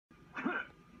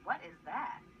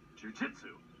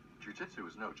Jiu-jitsu. Jiu-jitsu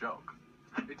is no joke.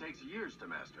 It takes years to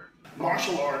master.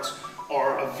 Martial arts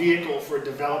are a vehicle for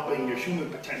developing your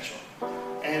human potential.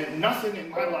 And nothing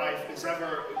in my life has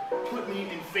ever put me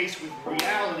in face with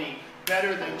reality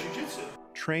better than jiu-jitsu.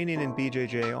 Training in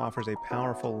BJJ offers a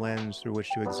powerful lens through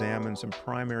which to examine some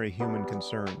primary human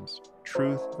concerns: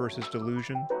 truth versus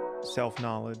delusion,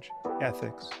 self-knowledge,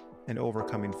 ethics, and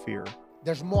overcoming fear.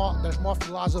 There's more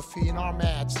philosophy in our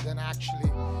mats than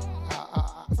actually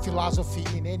philosophy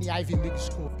in any Ivy League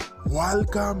school.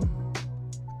 Welcome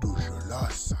to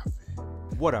philosophy.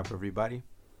 What up, everybody?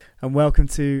 And welcome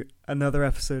to another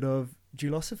episode of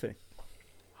Julosophy.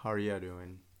 How are you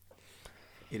doing?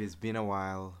 It has been a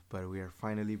while, but we are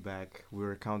finally back.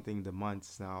 We're counting the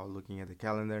months now, looking at the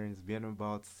calendar, and it's been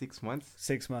about 6 months.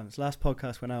 6 months. Last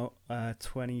podcast went out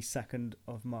 22nd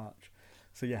of March.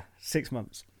 So yeah, 6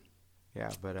 months. Yeah,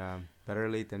 but better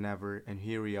late than never, and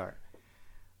here we are.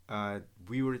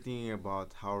 We were thinking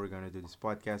about how we're going to do this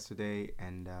podcast today,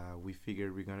 and we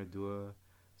figured we're going to do a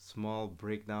small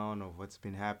breakdown of what's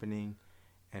been happening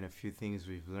and a few things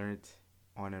we've learned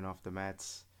on and off the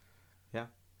mats. Yeah.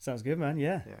 Sounds good, man.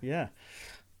 Yeah.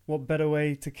 What better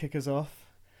way to kick us off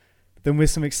than with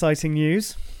some exciting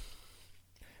news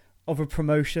of a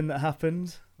promotion that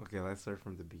happened? Okay, let's start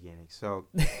from the beginning. So,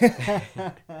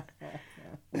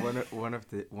 one of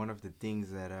the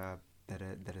things that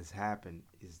has happened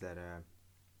is that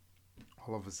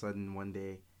all of a sudden one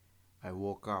day I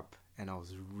woke up and I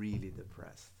was really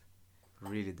depressed.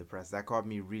 That caught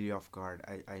me really off guard.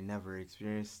 I never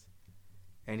experienced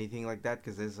anything like that,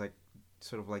 because there's like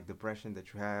sort of like depression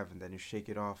that you have and then you shake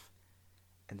it off,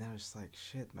 and then I was like,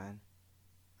 shit, man,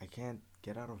 I can't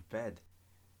get out of bed.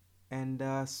 And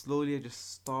slowly I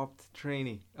just stopped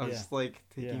training. I was just like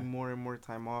taking more and more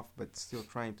time off, but still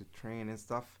trying to train and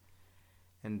stuff.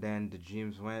 And then the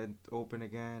gyms went open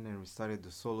again, and we started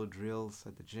the solo drills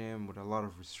at the gym with a lot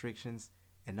of restrictions.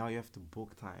 And now you have to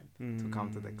book time to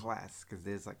come to the class, because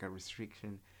there's like a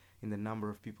restriction in the number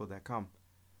of people that come.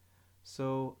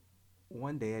 So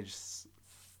one day I just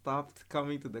stopped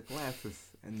coming to the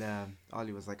classes, and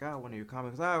Ollie was like, when are you coming? I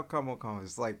was like, I'll come.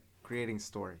 It's like creating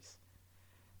stories.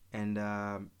 And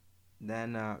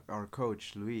then our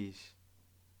coach, Luis,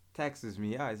 texts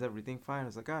me, is everything fine? I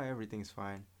was like, everything's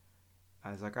fine.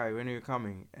 I was like, when are you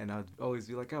coming? And I'd always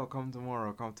be like, I'll come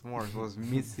tomorrow. So I was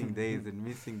missing days.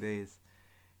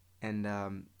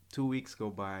 And 2 weeks go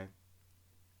by.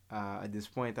 At this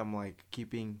point, I'm like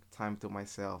keeping time to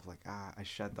myself. Like, I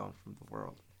shut down from the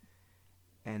world.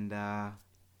 And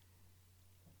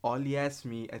Ollie asked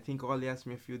me a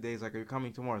few days, like, are you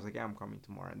coming tomorrow? I was like, yeah, I'm coming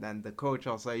tomorrow. And then the coach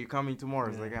also, are you coming tomorrow? I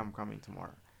was like, yeah, I'm coming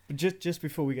tomorrow. But just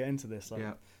before we get into this,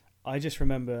 I just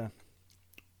remember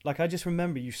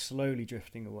you slowly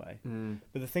drifting away.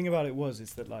 But the thing about it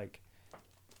is that like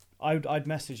I'd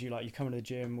message you like, you come to the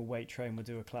gym, we'll weight train, we'll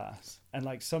do a class, and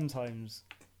like sometimes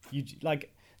you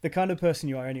like the kind of person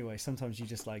you are anyway, sometimes you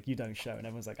just like, you don't show and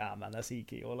everyone's like, man, that's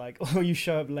Iki, or like, or you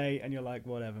show up late and you're like,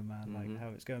 whatever, man, like how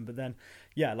it's going. But then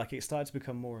like it started to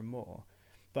become more and more.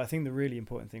 But I think the really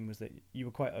important thing was that you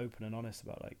were quite open and honest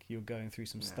about like you were going through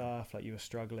some stuff, like you were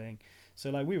struggling. So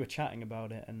like we were chatting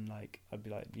about it, and like I'd be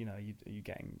like, are you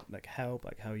getting like help?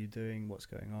 Like, how are you doing? What's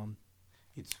going on?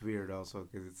 It's weird also,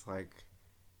 because it's like,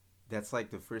 that's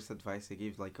like the first advice they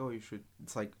give. Like, you should.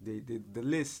 It's like the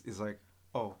list is like,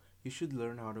 you should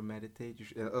learn how to meditate.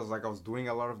 I was doing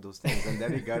a lot of those things, and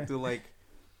then it got to like,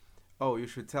 you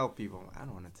should tell people. I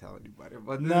don't want to tell anybody,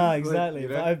 but no, exactly.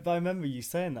 Like, but I remember you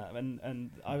saying that,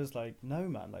 and I was like, no,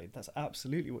 man, like that's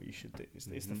absolutely what you should do.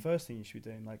 It's the first thing you should be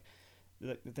doing. Like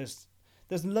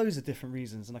there's loads of different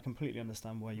reasons, and I completely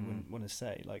understand why you wouldn't want to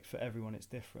say. Like, for everyone, it's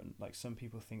different. Like, some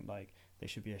people think like they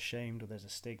should be ashamed, or there's a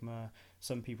stigma.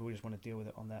 Some people just want to deal with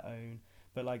it on their own.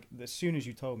 But like, as soon as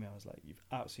you told me, I was like, you've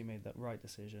absolutely made that right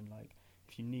decision. Like,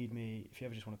 if you need me, if you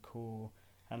ever just want to call.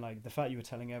 And like the fact you were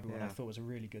telling everyone, I thought was a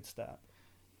really good step.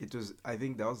 It was. I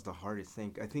think that was the hardest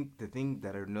thing. I think the thing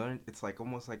that I learned, it's like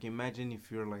almost like, imagine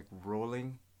if you're like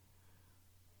rolling,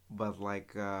 but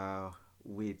like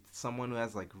with someone who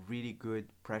has like really good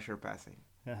pressure passing.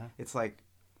 It's like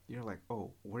you're like,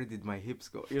 where did my hips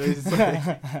go?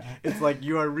 It's like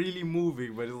you are really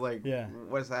moving, but it's like,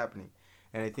 what's happening?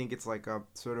 And I think it's like a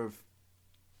sort of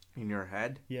in your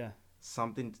head.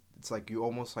 Something. It's like you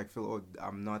almost like feel,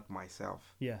 I'm not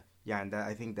myself. And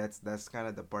I think that's kind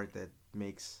of the part that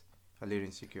makes a little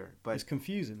insecure. But it's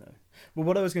confusing though. Well,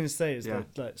 what I was going to say is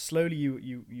that like slowly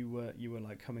you were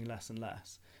like coming less and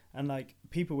less, and like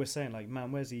people were saying like,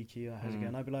 man, where's Iki? How's it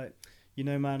going? I'd be like, you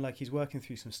know, man, like he's working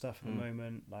through some stuff at the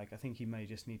moment. Like I think he may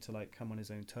just need to like come on his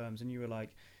own terms. And you were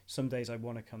like, some days I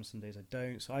want to come, some days I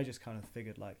don't. So I just kind of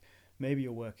figured like maybe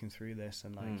you're working through this,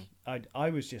 and like I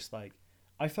was just like,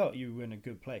 I felt you were in a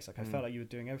good place. Like I felt like you were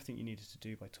doing everything you needed to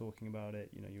do by talking about it.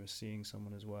 You know, you were seeing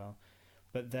someone as well.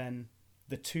 But then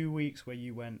the 2 weeks where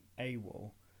you went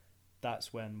AWOL,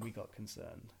 that's when we got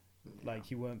concerned. Like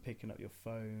you weren't picking up your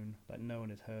phone, like no one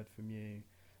had heard from you.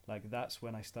 Like that's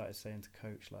when I started saying to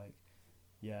coach, like,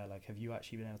 yeah, like have you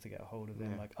actually been able to get a hold of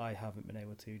him? Like I haven't been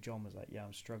able to. John was like, yeah,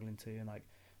 I'm struggling to. And like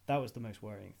that was the most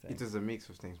worrying thing. It was a mix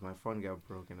of things. My phone got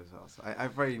broken as well, so I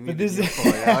probably needed but this your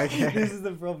call. Yeah, like, this is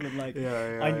the problem. Like,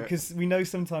 because we know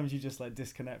sometimes you just like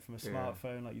disconnect from a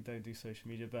smartphone, like you don't do social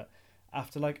media. But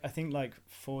after like I think like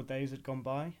 4 days had gone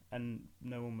by and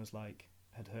no one was like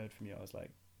had heard from you, I was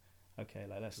like, okay,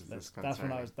 like let's that's why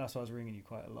I was ringing you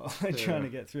quite a lot, like trying to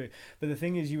get through. But the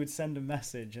thing is, you would send a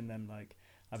message and then like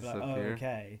I'd be like, oh,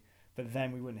 okay, but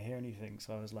then we wouldn't hear anything.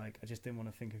 So I was like, I just didn't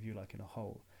want to think of you like in a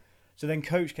hole. So then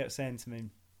coach kept saying to me,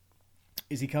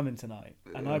 is he coming tonight?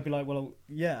 And I'd be like, well,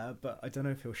 yeah, but I don't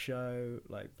know if he'll show,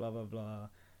 like blah blah blah.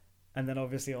 And then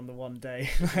obviously on the one day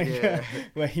like,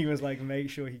 where he was like, make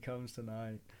sure he comes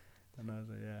tonight, and I was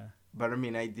like, yeah. But I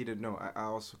mean, I didn't know. I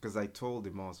also, because I told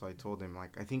him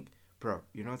like, I think, bro,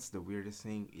 you know what's the weirdest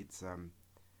thing? It's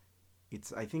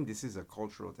I think this is a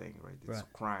cultural thing, right? It's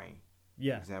crying.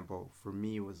 Yeah. For example, for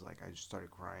me, it was like I just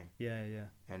started crying. Yeah.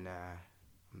 And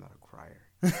I'm not a crier.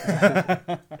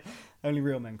 Only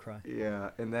real men cry. Yeah,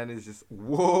 and then it's just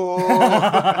whoa,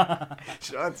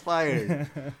 shots fired.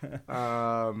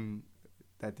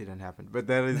 That didn't happen, but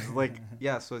that is like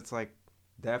so it's like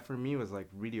that for me was like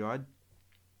really odd,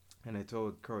 and I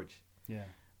told coach. Yeah.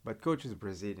 But coach is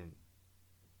Brazilian.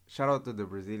 Shout out to the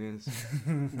Brazilians.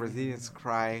 Brazilians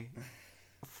cry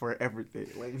for everything.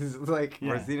 Like it's like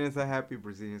Brazilians are happy,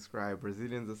 Brazilians cry.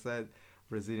 Brazilians are sad,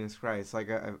 Brazilians cry. It's like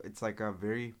a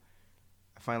very,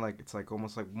 I find like it's like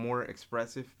almost like more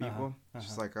expressive people. It's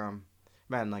just like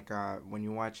man, like when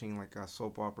you're watching like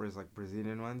soap operas, like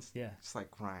Brazilian ones, it's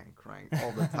like crying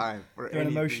all the time. They're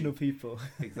emotional people.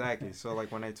 Exactly. So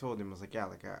like when I told him, I was like, yeah,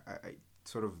 like I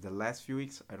sort of the last few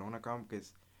weeks I don't want to come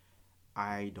because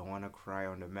I don't want to cry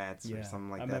on the mats or something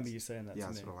like that. I remember you saying that to me.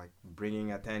 Yeah, sort of like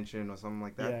bringing attention or something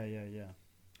like that. Yeah.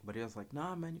 But he was like,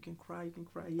 nah, man, you can cry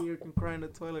here, you can cry in the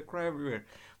toilet, cry everywhere.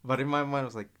 But in my mind, I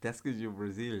was like, that's because you're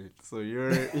Brazilian. So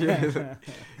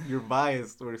you're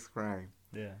biased towards crying.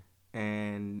 Yeah.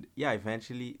 And yeah,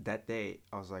 eventually that day,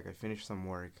 I was like, I finished some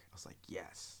work. I was like,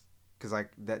 yes. Because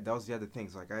like that was the other thing.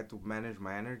 So like I had to manage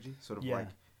my energy. Sort of like,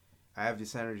 I have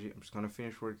this energy. I'm just going to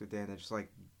finish work today and then just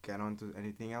like get on to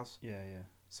anything else. Yeah.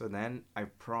 So then I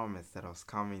promised that I was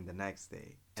coming the next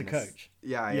day. To coach?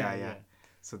 Yeah.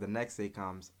 So the next day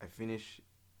comes, I finish,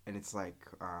 and it's like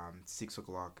 6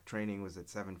 o'clock. Training was at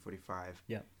 7:45.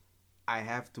 Yeah. I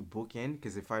have to book in,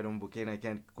 because if I don't book in, I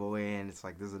can't go in. It's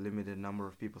like there's a limited number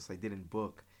of people, so I didn't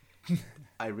book.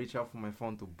 I reach out for my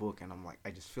phone to book, and I'm like, I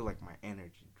just feel like my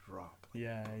energy drop.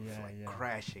 Yeah.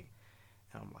 Crashing.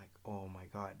 And I'm like, oh my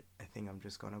God, I think I'm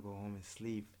just going to go home and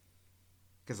sleep.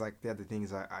 Because like the other thing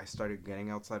is I started getting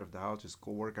outside of the house, just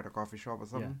go work at a coffee shop or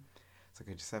something. Yeah. It's like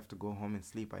I just have to go home and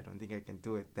sleep. I don't think I can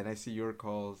do it. Then I see your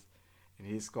calls and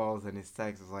his calls and his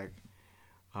texts. It's like,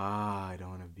 I don't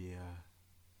want to be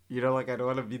like I don't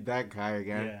want to be that guy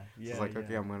again. So it's like,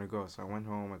 okay, I'm going to go. So I went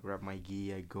home, I grabbed my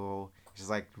gi, I go. Just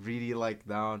like really like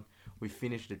down. We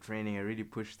finished the training. I really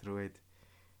pushed through it.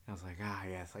 I was like,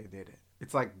 yes, I did it.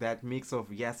 It's like that mix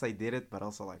of, yes, I did it, but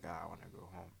also like, I want to go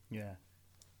home. Yeah.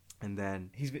 And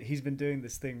then he's been doing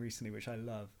this thing recently, which I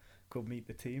love, called Meet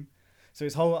the Team. So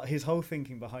his whole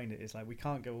thinking behind it is like, we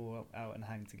can't go all out and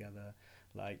hang together.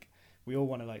 Like we all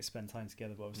want to like spend time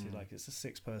together, but obviously like it's a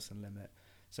 6-person limit.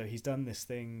 So he's done this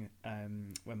thing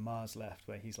when Mars left,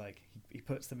 where he's like he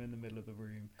puts them in the middle of the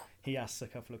room. He asks a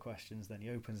couple of questions, then he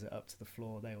opens it up to the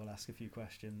floor. They will ask a few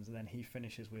questions, and then he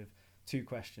finishes with 2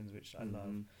 questions, which I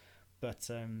love. But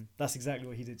that's exactly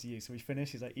what he did to you. So we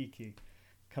finished. He's like, Iki,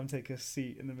 come take a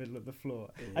seat in the middle of the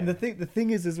floor. Yeah. And the thing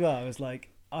is as well,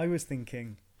 I was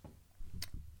thinking,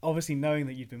 obviously knowing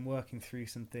that you'd been working through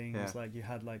some things, like you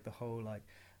had like the whole like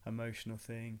emotional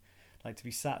thing, like to be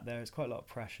sat there, it's quite a lot of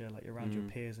pressure, like you're around your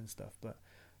peers and stuff. But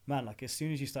man, like as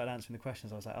soon as you started answering the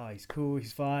questions, I was like, he's cool,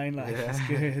 he's fine, like he's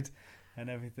good and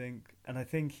everything. And I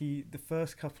think the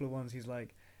first couple of ones, he's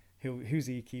like, who's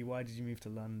Iki? Why did you move to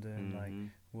London? Like,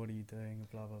 what are you doing?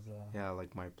 Blah blah blah. Yeah,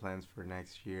 like my plans for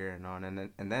next year and on,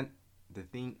 and then the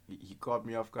thing, he caught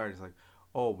me off guard. It's like,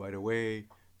 oh, by the way,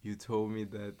 you told me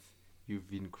that you've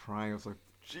been crying. I was like,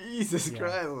 Jesus Yeah.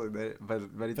 Christ! Like that, but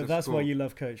it But was that's cool. why you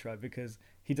love Coach, right? Because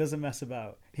he doesn't mess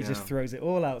about. He just Yeah. throws it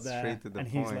all out there, Straight to the and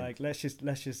he's point. like, let's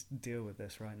just deal with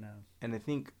this right now. And I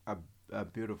think a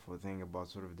beautiful thing about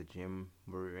sort of the gym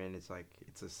where we're in, it's like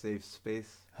it's a safe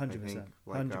space. 100%.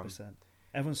 100%.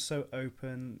 Everyone's so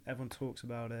open. Everyone talks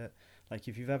about it. Like,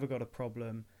 if you've ever got a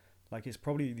problem, like, it's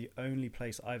probably the only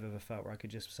place I've ever felt where I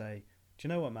could just say, do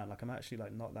you know what, man? Like, I'm actually,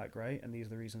 like, not that great, and these are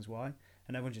the reasons why.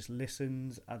 And everyone just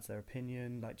listens, adds their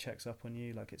opinion, like, checks up on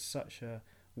you. Like, it's such a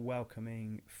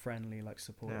welcoming, friendly, like,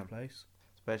 supportive place.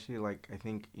 Especially, like, I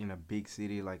think in a big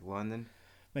city like London.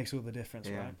 Makes all the difference,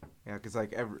 Yeah. right? Yeah, because,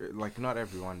 like, not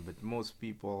everyone, but most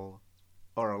people,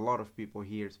 or a lot of people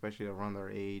here, especially around our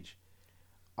age,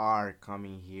 are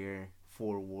coming here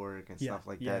for work and stuff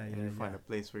like that. And you find a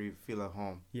place where you feel at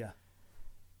home. Yeah.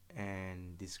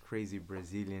 And this crazy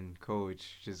Brazilian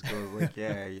coach just goes like,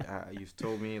 you've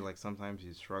told me, like, sometimes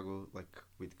you struggle, like,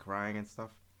 with crying and stuff.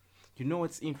 You know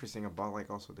what's interesting about, like,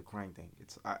 also the crying thing?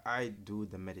 It's I do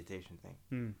the meditation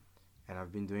thing. And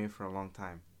I've been doing it for a long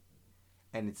time.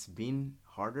 And it's been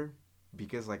harder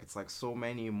because, like, it's, like, so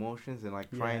many emotions and, like,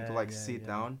 trying to, like, sit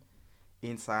down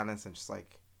in silence and just,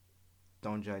 like,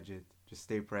 don't judge it. Just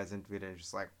stay present with it.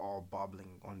 Just, like, all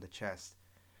bubbling on the chest.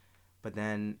 But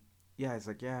then... yeah, it's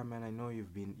like, yeah, man, I know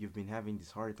you've been having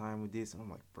this hard time with this. And I'm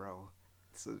like, bro,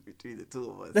 this is between the two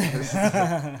of us.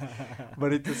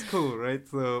 But it is cool, right?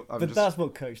 So that's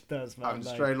what Coach does, man. I'm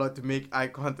just trying not to make eye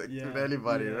contact with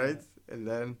anybody, right? And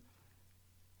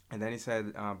then he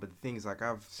said, but the thing is, like,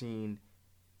 I've seen,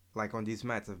 like, on these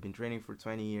mats, I've been training for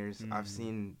 20 years. I've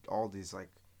seen all these, like,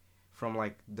 from,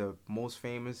 like, the most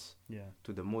famous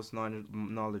to the most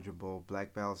knowledgeable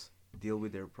black belts deal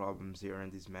with their problems here on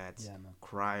these mats,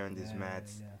 cry on these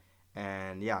mats,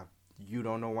 and you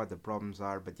don't know what the problems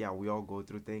are, but we all go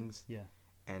through things,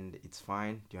 and it's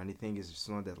fine. The only thing is just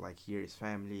know that, like, here is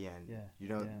family, and you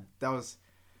know that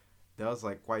was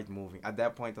like quite moving. At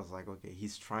that point, I was like, okay,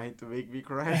 he's trying to make me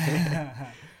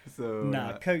cry. So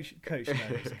Coach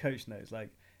knows. Coach knows.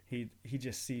 Like, he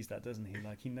just sees that, doesn't he?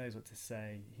 Like, he knows what to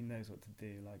say, he knows what to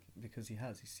do, like, because he's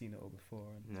seen it all before,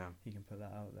 and he can put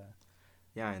that out there.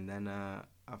 Yeah, and then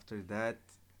after that,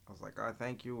 I was like, oh,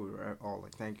 thank you. We were all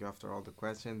like, thank you after all the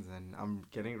questions. And I'm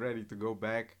getting ready to go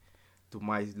back to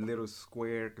my little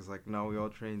square because, like, now we all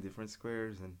train different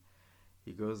squares. And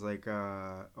he goes like,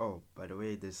 oh, by the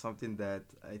way, there's something that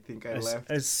I think I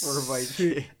left for my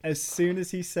kid. As soon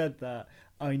as he said that,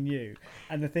 I knew.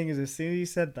 And the thing is, as soon as he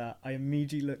said that, I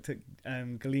immediately looked at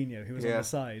Galeno, who was on the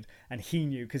side, and he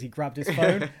knew because he grabbed his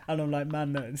phone, and I'm like,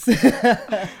 man knows.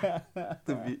 To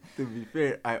be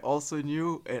fair, I also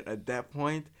knew, and at that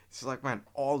point, it's like, man,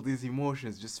 all these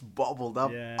emotions just bubbled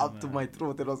up to my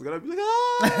throat, and I was gonna be like,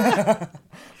 ah!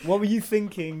 What were you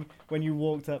thinking when you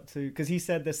walked up to? Because he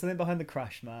said there's something behind the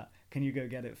crash mat. Can you go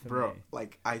get it for me? Bro,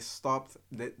 like, I stopped.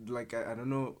 Like, I don't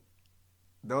know.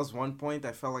 There was one point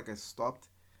I felt like I stopped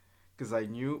because I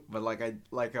knew, but I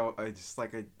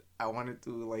wanted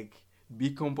to, like,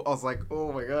 be I was like,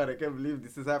 oh my god, I can't believe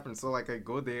this is happening. So, like, I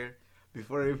go there.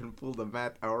 Before I even pulled the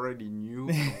mat, I already knew.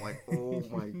 I'm like, oh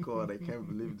my god, I can't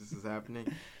believe this is happening.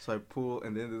 So I pull,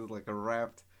 and then there's, like, a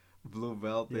wrapped blue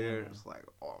belt there. It's like,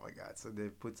 oh my god. So he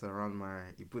puts it around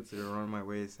my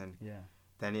waist, and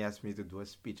then he asked me to do a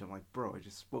speech. I'm like, bro, I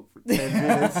just spoke for 10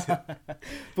 minutes.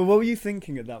 But what were you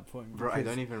thinking at that point? Bro, I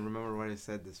don't even remember what I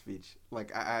said the speech.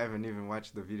 Like, I haven't even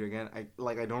watched the video again. I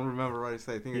don't remember what I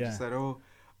said. I think I just said, oh,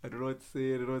 I don't know what to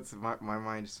say. I don't know what to say. My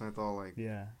mind just went all like...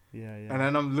 Yeah. And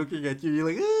then I'm looking at you.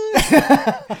 You're like,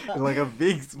 ah! Like a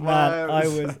big smile.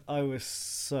 Man, I was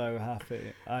so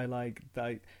happy.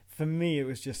 For me, it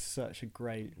was just such a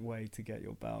great way to get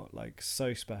your belt. Like,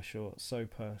 so special, so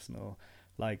personal.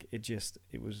 Like, it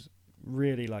was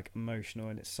really, like, emotional,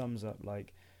 and it sums up,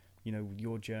 like, you know,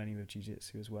 your journey with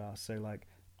jiu-jitsu as well. So, like,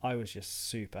 I was just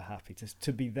super happy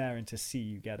to be there, and to see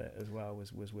you get it as well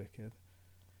was wicked.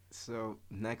 So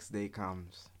next day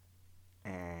comes,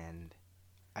 and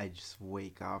I just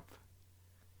wake up,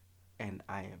 and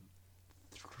I am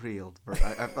thrilled, bro.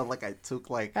 I felt like I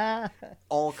took, like,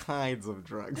 all kinds of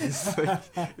drugs. It's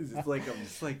like I'm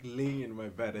just, like, laying in my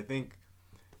bed. I think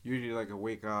usually, like, I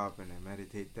wake up and I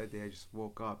meditate. That day I just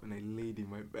woke up and I laid in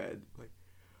my bed, like,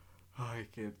 oh, I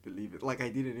can't believe it. Like, I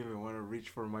didn't even want to reach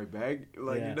for my bag,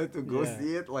 like, you know, to go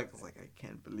see it. Like, I was like, I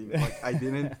can't believe it. Like,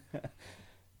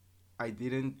 I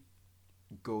didn't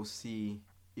go see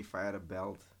if I had a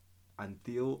belt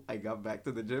until I got back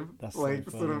to the gym. That's like,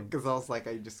 so sort of, because I was like,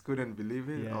 I just couldn't believe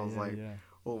it. I was like,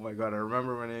 Oh my god! I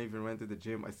remember when I even went to the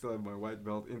gym, I still had my white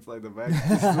belt inside the bag,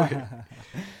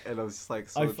 and I was just like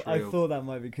so I thrilled. thought that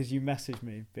might be because you messaged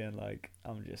me being like,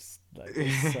 "I'm just like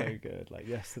it's so good." Like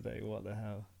yesterday, what the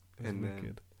hell? It was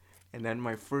wicked. And then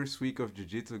my first week of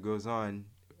jiu-jitsu goes on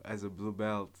as a blue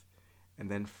belt,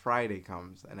 and then Friday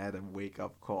comes, and I had a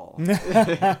wake-up call.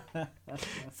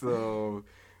 So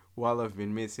while I've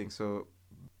been missing, so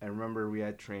I remember we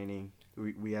had training.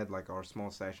 We had like our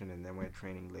small session, and then we had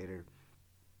training later.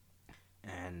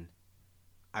 And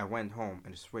I went home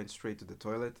and just went straight to the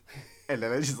toilet, and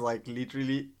then I just like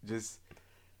literally just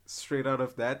straight out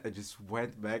of that, I just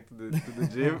went back to the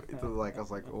gym. It was like I was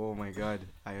like, oh my god,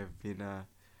 I have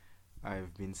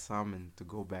been summoned to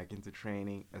go back into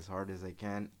training as hard as I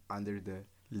can under the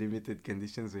limited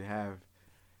conditions we have.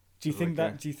 Do you think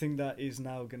that is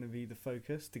now going to be the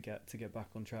focus to get back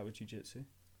on track with jiu-jitsu?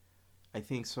 I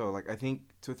think so. Like I think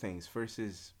two things. First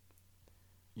is,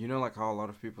 you know, like how a lot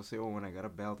of people say, oh, when I got a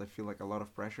belt, I feel like a lot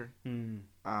of pressure.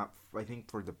 I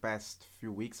think for the past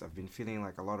few weeks, I've been feeling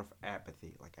like a lot of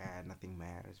apathy. Like, nothing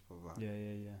matters, blah, blah.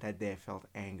 Yeah. That day I felt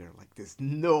anger. Like, there's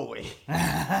no way.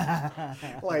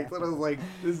 Like, so I was like,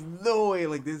 there's no way.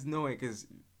 Like, there's no way. Because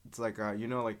it's like, you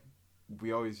know, like,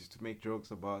 we always used to make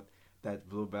jokes about that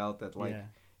blue belt that, like,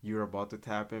 you're about to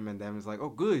tap him. And then it's like, oh,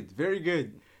 good. Very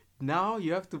good. Now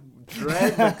you have to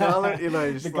drag the collar, you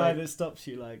know. The guy that stops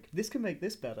you, like, this can make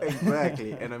this better.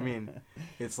 Exactly. And I mean,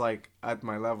 it's like at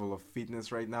my level of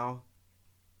fitness right now,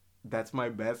 that's my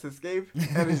best escape.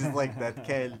 And it's just like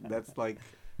that's like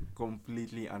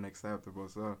completely unacceptable.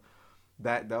 So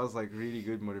that was like really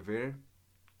good motivator.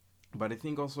 But I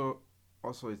think also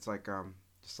it's like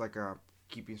just like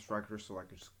keeping structure, so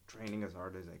like just training as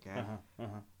hard as I can.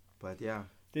 But yeah.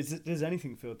 Does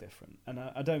anything feel different? And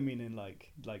I don't mean in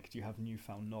like do you have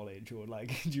newfound knowledge or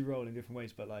like do you roll in different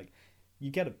ways? But like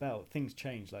you get a belt, things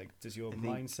change. Like does your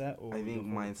mindset or I think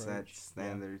your mindset approach?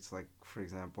 standards, like for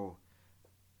example,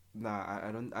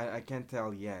 I can't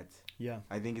tell yet. Yeah.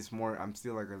 I think it's more. I'm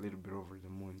still like a little bit over the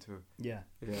moon too. Yeah.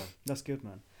 Yeah. That's good,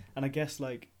 man. And I guess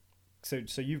like so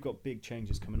you've got big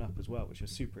changes coming up as well, which are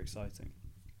super exciting.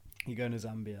 You're going to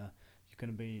Zambia. You're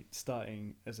going to be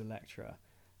starting as a lecturer.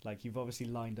 Like you've obviously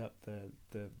lined up the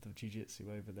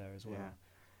jiu-jitsu over there as well. Yeah,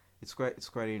 it's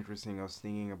quite interesting. I was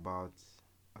thinking about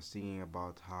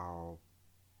how,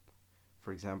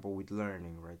 for example, with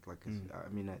learning, right? Like I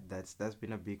mean that's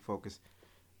been a big focus,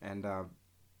 and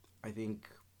I think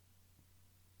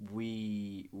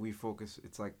we focus.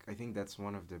 It's like I think that's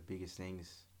one of the biggest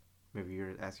things. Maybe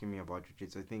you're asking me about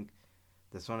jiu-jitsu. I think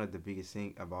that's one of the biggest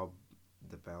thing about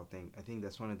the belt thing. I think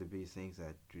that's one of the biggest things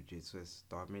that jiu-jitsu has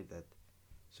taught me, that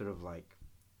sort of like,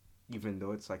 even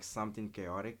though it's like something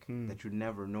chaotic, that you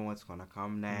never know what's gonna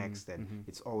come next, and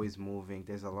it's always moving,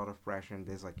 there's a lot of pressure, and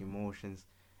there's like emotions,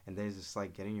 and there's just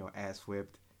like getting your ass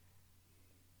whipped,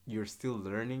 you're still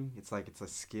learning. It's like it's a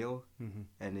skill,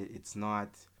 and it's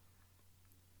not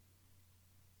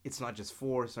just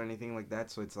force or anything like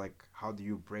that. So it's like, how do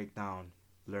you break down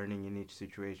learning in each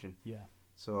situation? Yeah.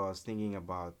 So I was thinking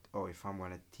about, if I'm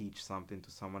gonna teach something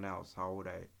to someone else, how would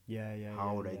I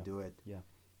do it?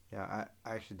 Yeah, I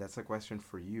actually, that's a question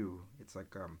for you. It's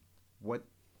like, what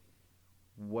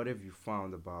have you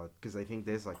found about, because I think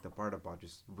there's like the part about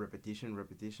just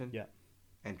repetition, yeah,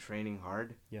 and training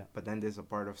hard, yeah, but then there's a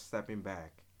part of stepping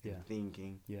back and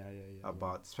thinking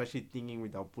about, especially thinking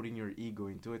without putting your ego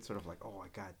into it, sort of like, oh my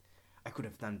god, I could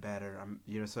have done better.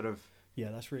 Sort of.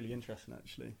 Yeah, that's really interesting,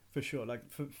 actually, for sure. Like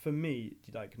for me,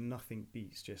 like nothing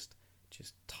beats just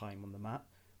time on the mat,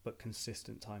 but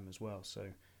consistent time as well. So,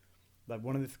 like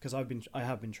because I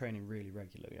have been training really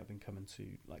regularly. I've been coming to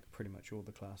like pretty much all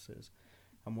the classes,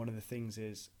 and one of the things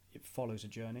is it follows a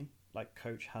journey. Like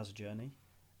coach has a journey,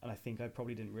 and I think I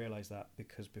probably didn't realize that,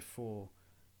 because before,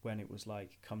 when it was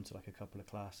like come to like a couple of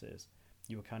classes,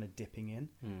 you were kind of dipping in,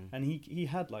 and he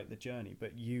had like the journey,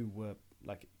 but you were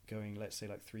like going, let's say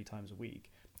like 3 times a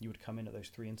week, you would come in at those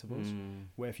 3 intervals,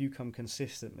 where if you come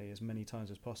consistently as many times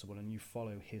as possible and you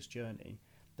follow his journey,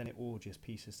 then it all just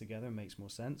pieces together and makes more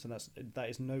sense. And that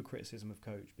is no criticism of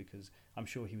coach, because I'm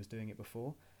sure he was doing it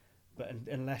before, but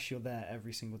unless you're there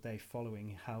every single day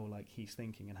following how like he's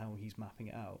thinking and how he's mapping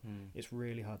it out, it's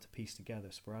really hard to piece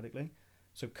together sporadically.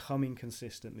 So coming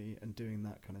consistently and doing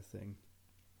that kind of thing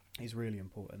is really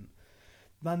important.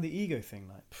 Man, the ego thing,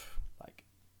 like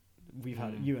we've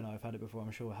had it, you and I have had it before,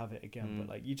 I'm sure we'll have it again, but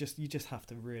like you just have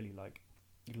to really like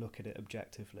look at it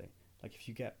objectively. Like if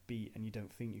you get beat and you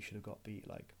don't think you should have got beat,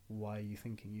 like why are you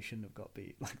thinking you shouldn't have got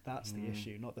beat? Like that's the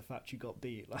issue, not the fact you got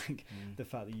beat, like the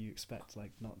fact that you expect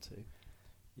like not to.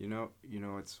 You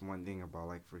know it's one thing about,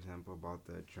 like, for example, about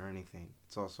the journey thing.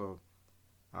 It's also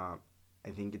I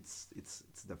think it's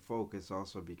the focus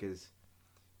also, because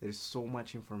there's so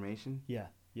much information. Yeah.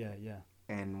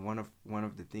 And one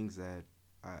of the things that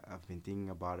I've been thinking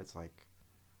about, it's like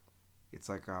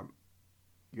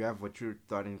you have what you're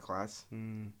taught in class,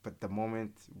 but the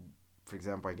moment, for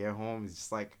example, I get home, it's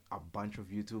just like a bunch of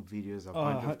YouTube videos, a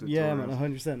bunch of tutorials. Yeah, man,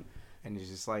 100%. And it's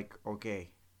just like, okay,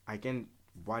 I can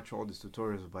watch all these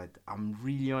tutorials, but I'm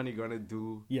really only gonna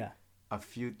do a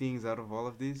few things out of all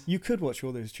of these. You could watch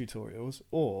all those tutorials,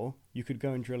 or you could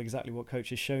go and drill exactly what coach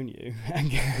has shown you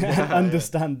and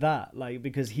understand that, like,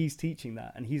 because he's teaching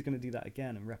that and he's going to do that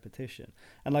again in repetition.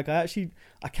 And like, I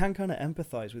can kind of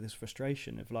empathize with his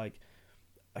frustration of like,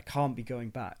 I can't be going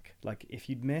back. Like, if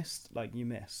you'd missed, like, you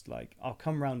missed. Like, I'll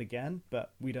come round again,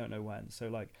 but we don't know when. So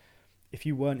like, if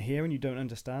you weren't here and you don't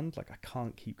understand, like, I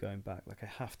can't keep going back. Like, I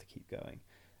have to keep going.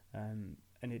 And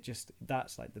it just,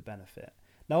 that's like the benefit.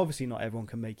 Now, obviously, not everyone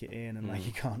can make it in, and like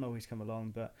you can't always come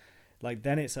along, but like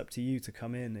then it's up to you to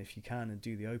come in if you can and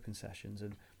do the open sessions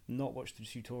and not watch the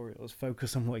tutorials.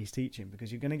 Focus on what he's teaching, because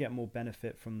you're going to get more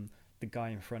benefit from the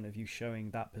guy in front of you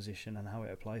showing that position and how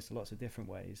it applies to lots of different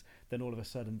ways than all of a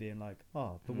sudden being like,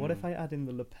 oh, but what if I add in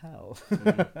the lapel?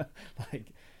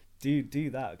 Like, do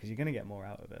that, because you're going to get more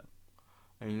out of it.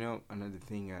 And you know, another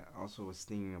thing I also was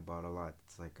thinking about a lot,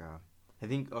 it's like I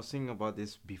think I was thinking about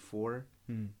this before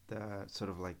the sort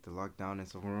of like the lockdown and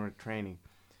stuff. When we were training,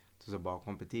 it was about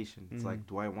competition. It's like,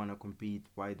 do I want to compete?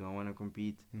 Why do I want to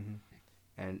compete?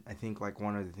 And I think like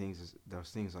one of the things is those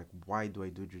things like, why do I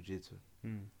do jiu-jitsu?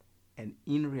 And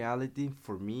in reality,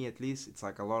 for me at least, it's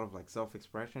like a lot of like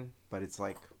self-expression, but it's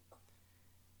like,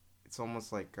 it's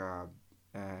almost like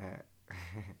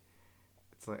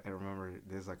it's like, I remember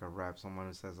there's like a rap, someone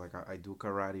who says like, I do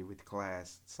karate with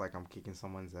class. It's like I'm kicking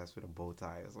someone's ass with a bow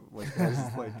tie or something like that.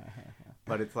 It's like,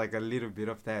 but it's like a little bit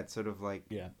of that sort of like,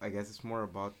 I guess it's more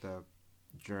about the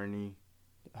journey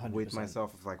 100%. With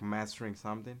myself of like mastering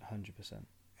something. 100%.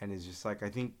 And it's just like, I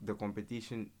think the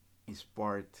competition is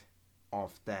part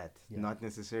of that. Not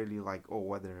necessarily like, oh,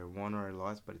 whether I won or I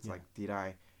lost, but it's like,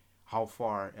 how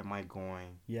far am I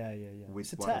going? With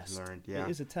It's a what test. I've learned. It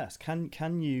is a test.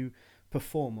 Can you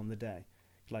perform on the day?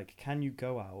 Like, can you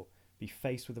go out, be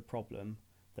faced with a problem,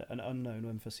 an unknown,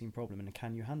 unforeseen problem, and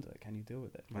can you handle it? Can you deal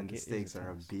with it? Like, and the stakes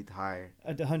are a bit higher.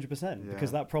 100%,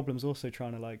 because that problem's also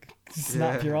trying to like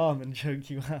snap your arm and choke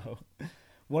you out.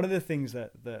 One of the things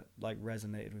that like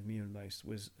resonated with me the most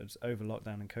was over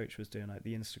lockdown, and coach was doing like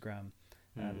the Instagram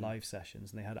live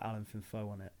sessions, and they had Alan Finfo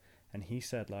on it, and he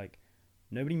said like,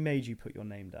 nobody made you put your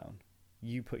name down.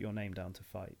 You put your name down to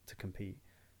fight, to compete.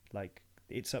 Like,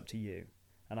 it's up to you.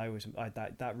 And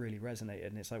that really resonated.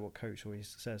 And it's like what coach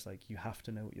always says, like, you have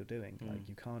to know what you're doing. Like,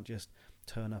 you can't just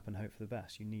turn up and hope for the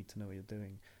best. You need to know what you're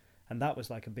doing. And that was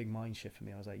like a big mind shift for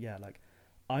me. I was like, yeah, like,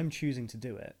 I'm choosing to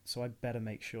do it, so I better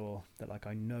make sure that like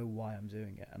I know why I'm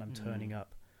doing it, and I'm turning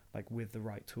up like with the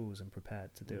right tools and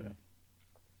prepared to do it.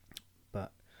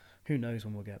 But who knows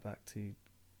when we'll get back to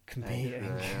competing.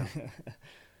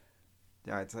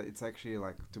 It's actually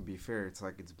like, to be fair, it's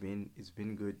like it's been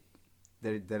good.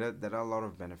 There are a lot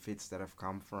of benefits that have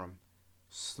come from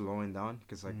slowing down,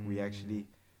 because like we actually,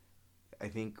 I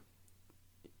think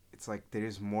it's like there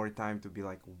is more time to be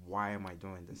like, why am I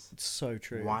doing this? It's so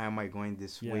true. Why am I going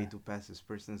this way to pass this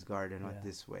person's guard and not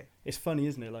this way? It's funny,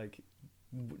 isn't it? Like,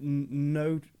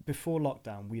 no, before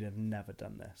lockdown, we'd have never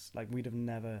done this. Like, we'd have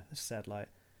never said like,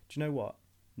 do you know what?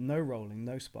 No rolling,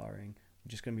 no sparring. We're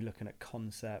just going to be looking at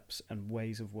concepts and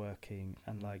ways of working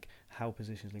and like how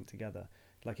positions link together.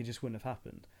 Like, it just wouldn't have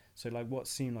happened. So like what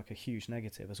seemed like a huge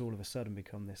negative has all of a sudden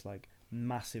become this like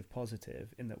massive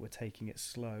positive, in that we're taking it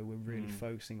slow, we're really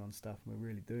focusing on stuff, and we're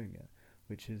really doing it,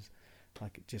 which is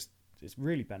like, it's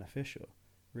really beneficial,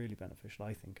 I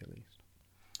think, at least.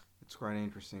 It's quite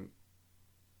interesting.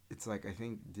 It's like, I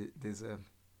think there's a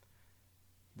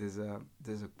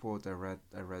quote I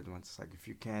read once. It's like, if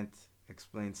you can't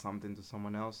explain something to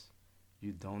someone else,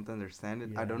 you don't understand it.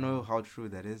 I don't know how true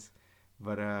that is,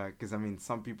 but because I mean,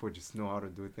 some people just know how to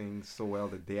do things so well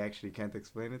that they actually can't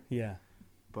explain it.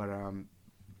 But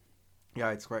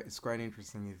it's quite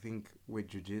interesting. I think with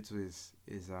jiu-jitsu is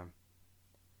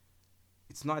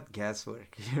it's not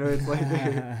guesswork, you know. It's like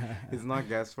it's not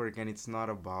guesswork, and it's not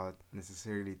about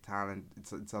necessarily talent.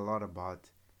 It's a lot about,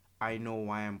 I know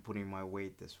why I'm putting my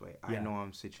weight this way. I know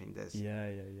I'm switching this.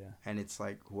 And it's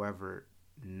like, whoever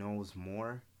knows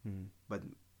more, but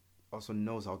also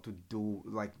knows how to do,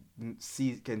 like,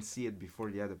 can see it before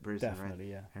the other person,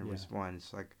 definitely, right? And respond.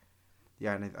 It's like,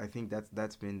 and I think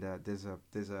that's been there's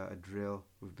a drill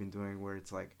we've been doing where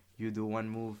it's like, you do one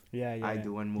move, I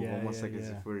do one move, almost like as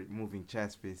if we're moving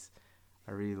chess piece.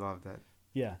 I really love that.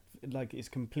 yeah, like it's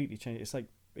completely changed. It's like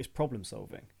it's problem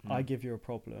solving. I give you a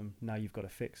problem, now you've got to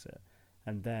fix it,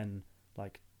 and then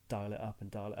like dial it up and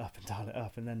dial it up and dial it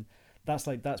up, and then that's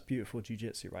beautiful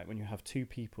jiu-jitsu, right? When you have two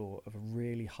people of a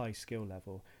really high skill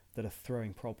level that are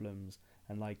throwing problems,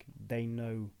 and like they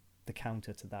know the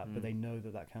counter to that, but they know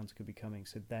that counter could be coming.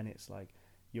 So then it's like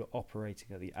you're operating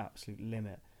at the absolute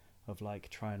limit of like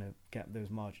trying to get those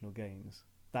marginal gains.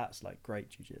 That's like great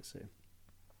jiu-jitsu.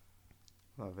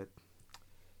 Love it.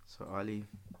 So Ali,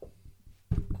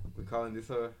 we're calling this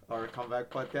our comeback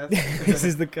podcast. This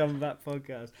is the comeback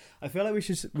podcast. I feel like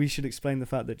we should explain the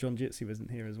fact that John Jitsu isn't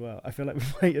here as well. I feel like we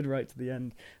waited right to the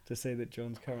end to say that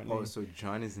John's currently. Oh, so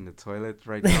John is in the toilet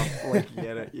right now. Like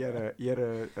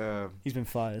he's been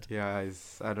fired. Yeah,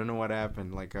 I don't know what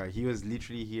happened. Like he was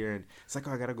literally here, and it's like,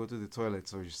 oh, I gotta go to the toilet.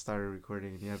 So we just started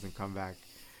recording, and he hasn't come back.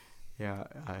 Yeah,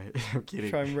 I'm kidding.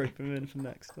 Try and rope him in for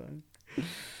next time.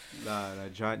 No,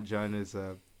 John is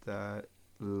the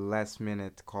last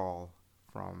minute call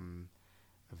from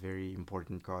a very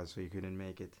important cause, so he couldn't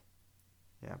make it.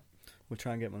 Yeah, we'll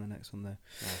try and get him on the next one though.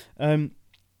 Yeah.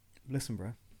 Listen,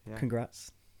 bro. Yeah.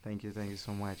 Congrats. Thank you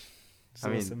so much. It's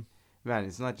awesome. Man,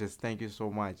 it's not just thank you so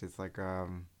much. It's like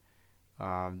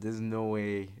there's no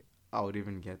way I would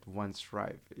even get one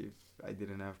stripe if I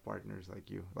didn't have partners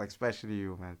like you, like especially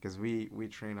you, man, because we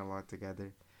train a lot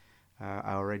together.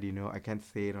 I already know, I can't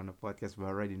say it on the podcast, but I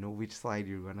already know which side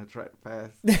you're gonna try to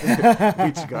pass,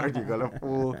 which guard you're gonna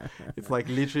pull. It's like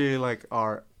literally like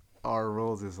our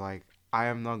roles is like, I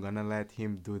am not gonna let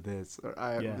him do this, or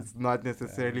it's not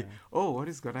necessarily what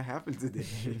is gonna happen today.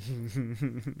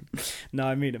 No,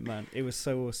 I mean it, man. It was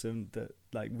so awesome that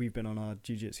like we've been on our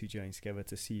jiu-jitsu journey together.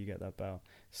 To see you get that belt,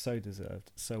 so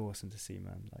deserved, so awesome to see,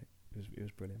 man. Like it was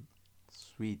brilliant.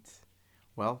 Sweet.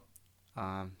 Well,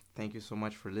 thank you so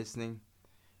much for listening.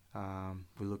 We're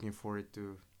looking forward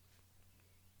to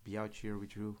be out here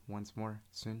with you once more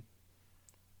soon.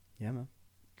 Yeah, man.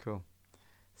 Cool.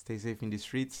 Stay safe in the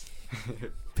streets.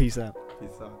 Peace out.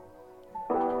 Peace out.